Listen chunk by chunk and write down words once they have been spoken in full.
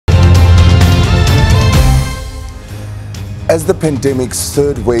As the pandemic's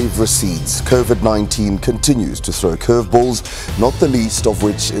third wave recedes, COVID-19 continues to throw curveballs, not the least of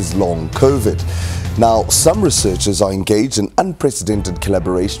which is long COVID. Now, some researchers are engaged in unprecedented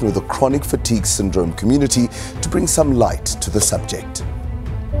collaboration with the chronic fatigue syndrome community to bring some light to the subject.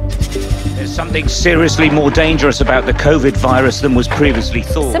 There's something seriously more dangerous about the COVID virus than was previously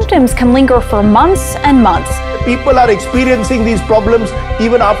thought. Symptoms can linger for months and months. People are experiencing these problems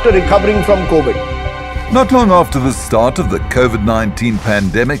even after recovering from COVID. Not long after the start of the COVID-19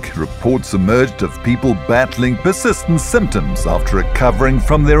 pandemic, reports emerged of people battling persistent symptoms after recovering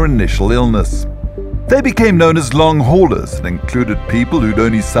from their initial illness. They became known as long haulers and included people who'd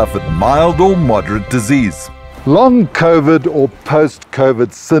only suffered mild or moderate disease. Long COVID or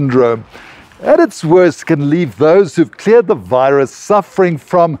post-COVID syndrome, at its worst, can leave those who've cleared the virus suffering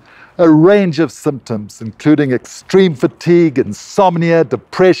from a range of symptoms, including extreme fatigue, insomnia,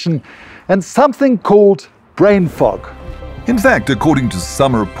 depression, and something called brain fog. In fact, according to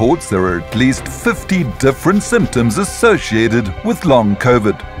some reports, there are at least 50 different symptoms associated with long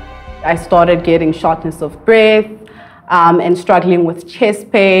COVID. I started getting shortness of breath and struggling with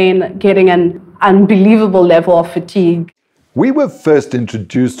chest pain, getting an unbelievable level of fatigue. We were first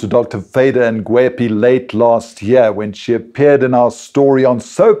introduced to Dr. 𝗬𝗏𝗏 late last year when she appeared in our story on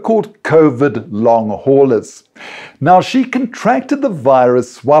so-called COVID long haulers. Now, she contracted the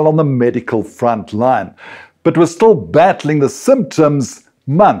virus while on the medical front line, but was still battling the symptoms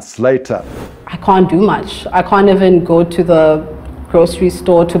months later. I can't do much. I can't even go to the grocery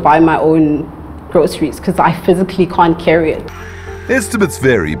store to buy my own groceries because I physically can't carry it. Estimates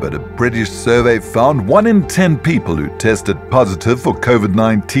vary, but a British survey found 1 in 10 people who tested positive for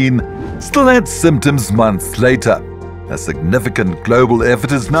COVID-19 still had symptoms months later. A significant global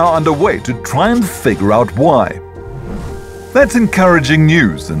effort is now underway to try and figure out why. That's encouraging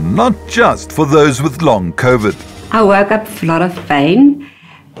news, and not just for those with long COVID. I woke up with a lot of pain,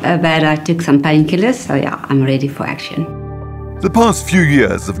 but I took some painkillers, so yeah, I'm ready for action. The past few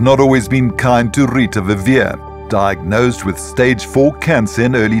years have not always been kind to 𝗬𝗏𝗏, diagnosed with stage 4 cancer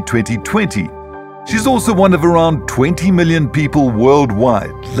in early 2020. She's also one of around 20 million people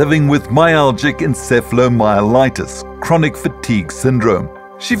worldwide living with myalgic encephalomyelitis, chronic fatigue syndrome.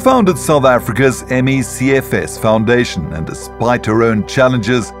 She founded South Africa's 𝗬𝗏𝗏𝗶𝗴 Foundation and, despite her own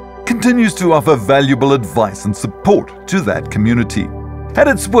challenges, continues to offer valuable advice and support to that community. At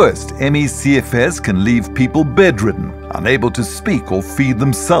its worst, 𝗬𝗏𝗏𝗶 can leave people bedridden, unable to speak or feed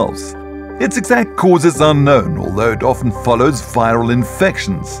themselves. Its exact cause is unknown, although it often follows viral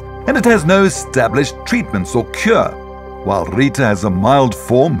infections, and it has no established treatments or cure. While Rita has a mild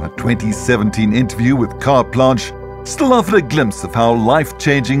form, a 2017 interview with Carte Blanche still offered a glimpse of how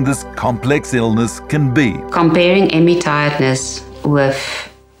life-changing this complex illness can be. Comparing 𝗬𝗏 tiredness with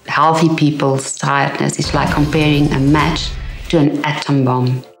healthy people's tiredness is like comparing a match to an atom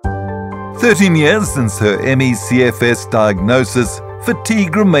bomb. 13 years since her 𝗬𝗏𝗏𝗶 diagnosis,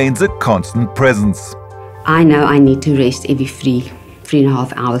 fatigue remains a constant presence. I know I need to rest every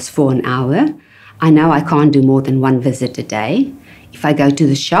 3.5 hours for an hour. I know I can't do more than 1 visit a day. If I go to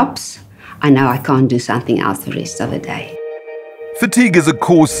the shops, I know I can't do something else the rest of the day. Fatigue is a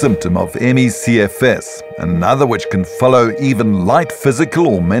core symptom of 𝗬𝗏𝗏𝗶. Another, which can follow even light physical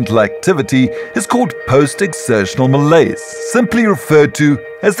or mental activity, is called post-exertional malaise, simply referred to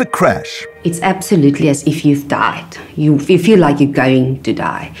as the crash. It's absolutely as if you've died. You feel like you're going to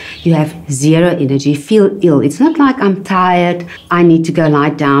die. You have zero energy, feel ill. It's not like I'm tired, I need to go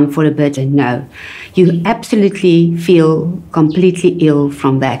lie down for a bit. No, you absolutely feel completely ill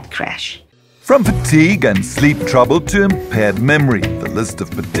from that crash. From fatigue and sleep trouble to impaired memory, the list of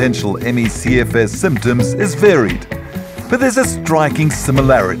potential 𝗬𝗏𝗏𝗶 symptoms is varied. But there's a striking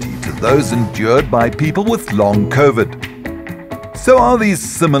similarity to those endured by people with long COVID. So are these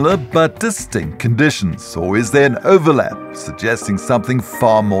similar but distinct conditions, or is there an overlap suggesting something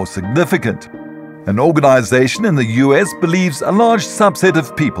far more significant? An organization in the US believes a large subset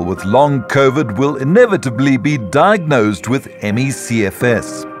of people with long COVID will inevitably be diagnosed with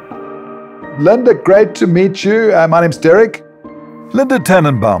𝗬𝗏𝗏𝗶. Linda, great to meet you. My name's Derek. Linda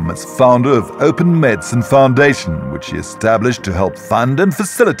Tannenbaum is founder of Open Medicine Foundation, which she established to help fund and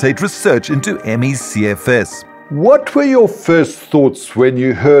facilitate research into 𝗬𝗏𝗏𝗶. What were your first thoughts when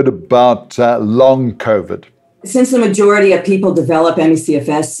you heard about long COVID? Since the majority of people develop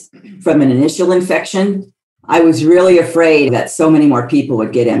𝗬𝗏𝗏𝗶 from an initial infection, I was really afraid that so many more people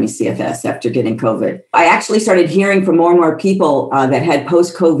would get 𝗬𝗏𝗏𝗶 after getting COVID. I actually started hearing from more and more people that had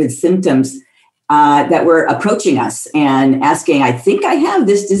post-COVID symptoms that were approaching us and asking, I think I have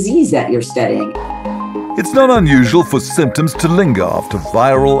this disease that you're studying. It's not unusual for symptoms to linger after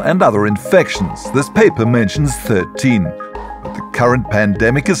viral and other infections. This paper mentions 13. But the current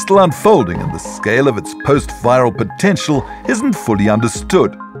pandemic is still unfolding and the scale of its post-viral potential isn't fully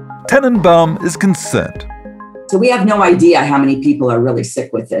understood. Tannenbaum is concerned. So we have no idea how many people are really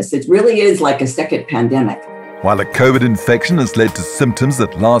sick with this. It really is like a second pandemic. While a COVID infection has led to symptoms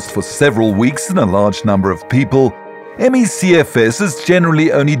that last for several weeks in a large number of people, ME/CFS is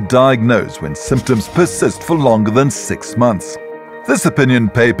generally only diagnosed when symptoms persist for longer than 6 months. This opinion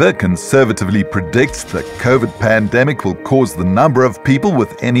paper conservatively predicts the COVID pandemic will cause the number of people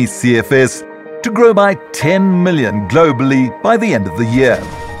with ME/CFS to grow by 10 million globally by the end of the year.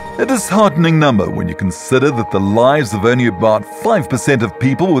 A disheartening number when you consider that the lives of only about 5% of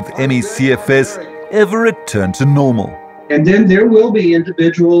people with ME/CFS ever return to normal. And then there will be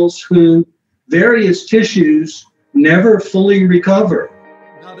individuals who various tissues never fully recover.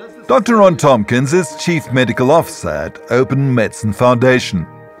 Dr. Ron Tompkins is Chief Medical Officer at Open Medicine Foundation.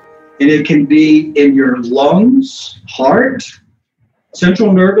 And it can be in your lungs, heart,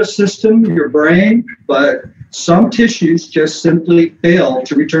 central nervous system, your brain, but some tissues just simply fail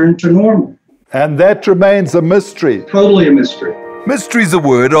to return to normal. And that remains a mystery. Totally a mystery. Mystery is a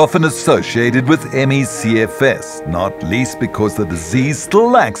word often associated with ME/CFS, not least because the disease still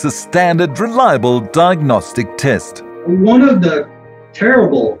lacks a standard, reliable diagnostic test. One of the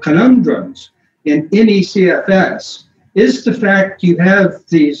terrible conundrums in ME/CFS is the fact you have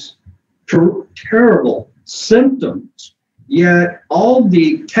these terrible symptoms, yet all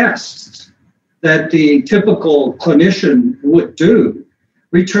the tests that the typical clinician would do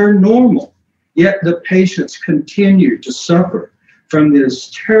return normal, yet the patients continue to suffer from this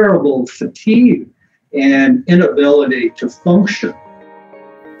terrible fatigue and inability to function.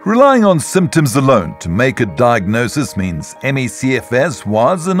 Relying on symptoms alone to make a diagnosis means ME/CFS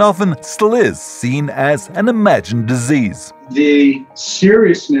was and often still is seen as an imagined disease. The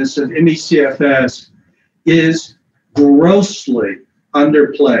seriousness of ME/CFS is grossly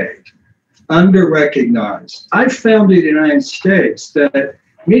underplayed, underrecognized. I've found in the United States that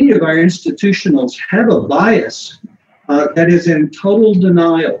many of our institutionals have a bias that is in total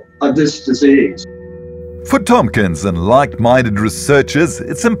denial of this disease. For Tompkins and like-minded researchers,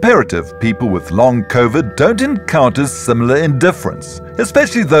 it's imperative people with long COVID don't encounter similar indifference,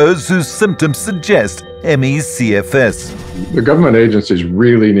 especially those whose symptoms suggest ME/CFS. The government agencies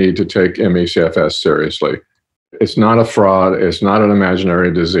really need to take ME/CFS seriously. It's not a fraud, it's not an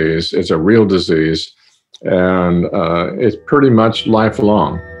imaginary disease, it's a real disease, and it's pretty much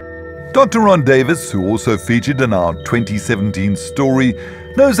lifelong. Dr. Ron Davis, who also featured in our 2017 story,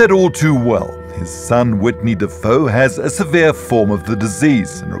 knows that all too well. His son, Whitney Defoe, has a severe form of the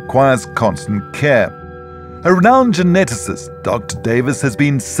disease and requires constant care. A renowned geneticist, Dr. Davis has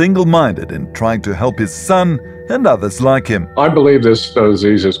been single-minded in trying to help his son and others like him. I believe this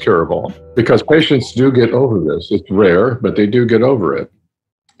disease is curable because patients do get over this. It's rare, but they do get over it.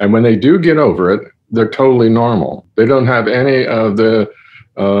 And when they do get over it, they're totally normal. They don't have any of the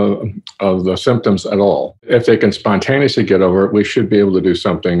symptoms at all. If they can spontaneously get over it, we should be able to do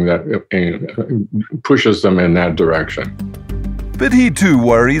something that pushes them in that direction. But he too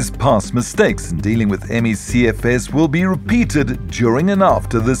worries past mistakes in dealing with ME/CFS will be repeated during and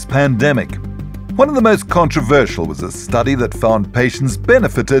after this pandemic. One of the most controversial was a study that found patients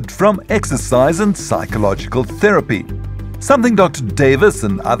benefited from exercise and psychological therapy, something Dr. Davis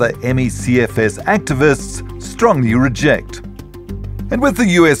and other ME/CFS activists strongly reject. And with the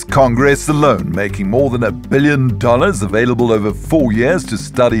US Congress alone making more than $1 billion available over 4 years to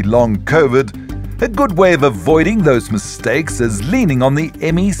study long COVID, a good way of avoiding those mistakes is leaning on the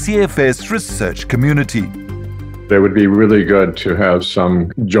ME/CFS research community. It would be really good to have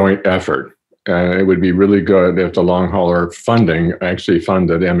some joint effort. And it would be really good if the long hauler funding actually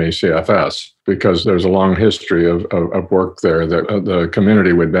funded ME/CFS, because there's a long history of work there that the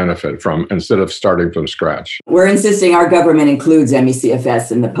community would benefit from instead of starting from scratch. We're insisting our government includes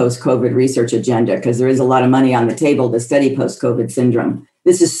ME/CFS in the post-COVID research agenda because there is a lot of money on the table to study post-COVID syndrome.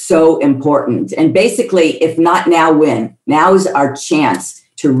 This is so important. And basically, if not now, when? Now is our chance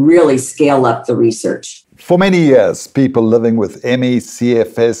to really scale up the research. For many years, people living with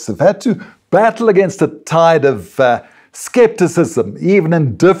ME/CFS have had to battle against a tide of skepticism, even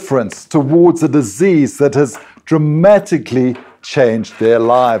indifference towards a disease that has dramatically changed their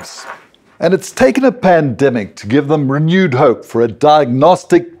lives. And it's taken a pandemic to give them renewed hope for a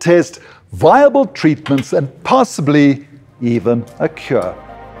diagnostic test, viable treatments, and possibly even a cure.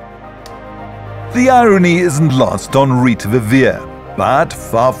 The irony isn't lost on 𝗬𝗏, but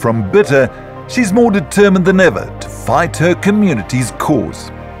far from bitter, she's more determined than ever to fight her community's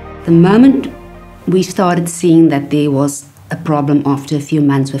cause. The moment we started seeing that there was a problem after a few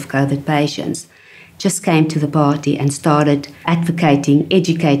months with COVID patients, just came to the party and started advocating,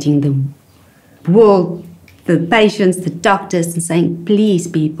 educating the world, the patients, the doctors, and saying, please,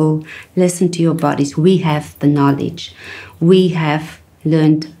 people, listen to your bodies. We have the knowledge. We have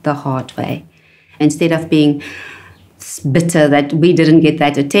learned the hard way. Instead of being bitter that we didn't get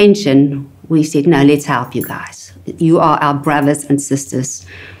that attention, we said, no, let's help you guys. You are our brothers and sisters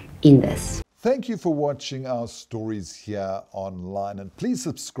in this. Thank you for watching our stories here online, and please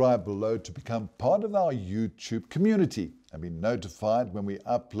subscribe below to become part of our YouTube community and be notified when we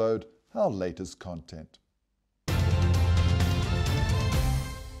upload our latest content.